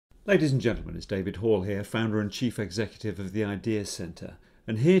Ladies and gentlemen, it's David Hall here, founder and chief executive of the Ideas Centre,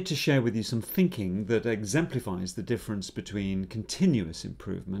 and here to share with you some thinking that exemplifies the difference between continuous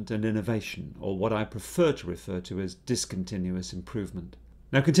improvement and innovation, or what I prefer to refer to as discontinuous improvement.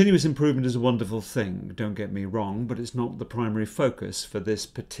 Now, continuous improvement is a wonderful thing, don't get me wrong, but it's not the primary focus for this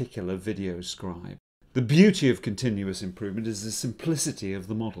particular video scribe. The beauty of continuous improvement is the simplicity of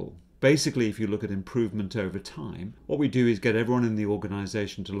the model. Basically, if you look at improvement over time, what we do is get everyone in the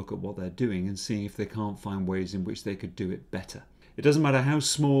organisation to look at what they're doing and see if they can't find ways in which they could do it better. It doesn't matter how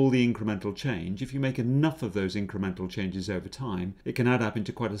small the incremental change, if you make enough of those incremental changes over time, it can add up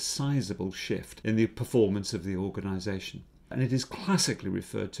into quite a sizable shift in the performance of the organisation. And it is classically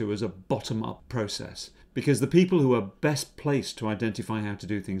referred to as a bottom-up process, because the people who are best placed to identify how to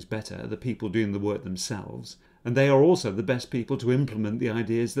do things better are the people doing the work themselves, and they are also the best people to implement the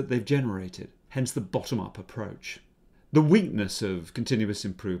ideas that they've generated, hence the bottom-up approach. The weakness of continuous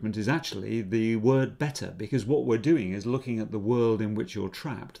improvement is actually the word better, because what we're doing is looking at the world in which you're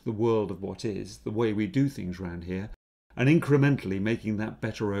trapped, the world of what is, the way we do things around here, and incrementally making that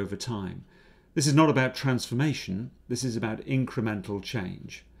better over time. This is not about transformation, this is about incremental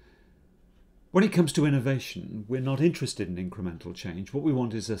change. When it comes to innovation, we're not interested in incremental change. What we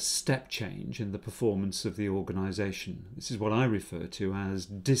want is a step change in the performance of the organisation. This is what I refer to as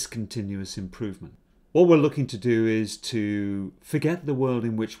discontinuous improvement. What we're looking to do is to forget the world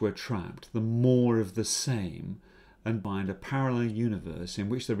in which we're trapped, the more of the same, and find a parallel universe in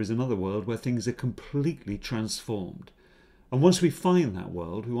which there is another world where things are completely transformed. And once we find that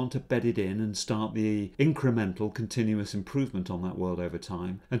world, we want to bed it in and start the incremental continuous improvement on that world over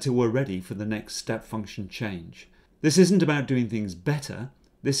time until we're ready for the next step function change. This isn't about doing things better,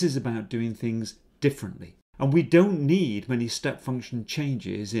 this is about doing things differently. And we don't need many step function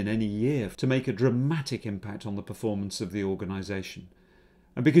changes in any year to make a dramatic impact on the performance of the organisation.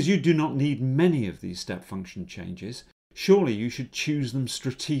 And because you do not need many of these step function changes, surely you should choose them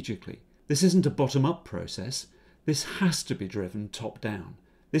strategically. This isn't a bottom-up process. This has to be driven top-down.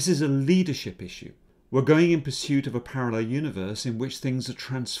 This is a leadership issue. We're going in pursuit of a parallel universe in which things are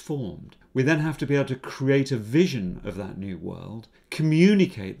transformed. We then have to be able to create a vision of that new world,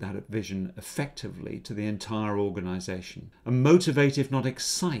 communicate that vision effectively to the entire organisation, and motivate, if not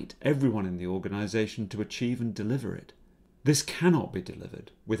excite, everyone in the organisation to achieve and deliver it. This cannot be delivered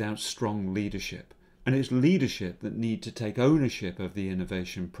without strong leadership, and it's leadership that need to take ownership of the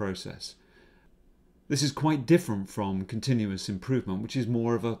innovation process. This is quite different from continuous improvement, which is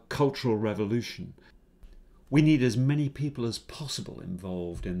more of a cultural revolution. We need as many people as possible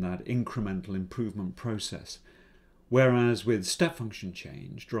involved in that incremental improvement process. Whereas with step function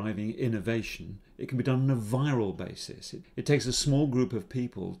change, driving innovation, it can be done on a viral basis. It takes a small group of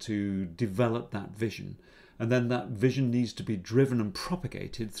people to develop that vision, and then that vision needs to be driven and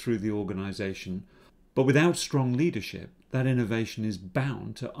propagated through the organisation. But without strong leadership, that innovation is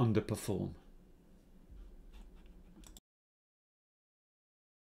bound to underperform.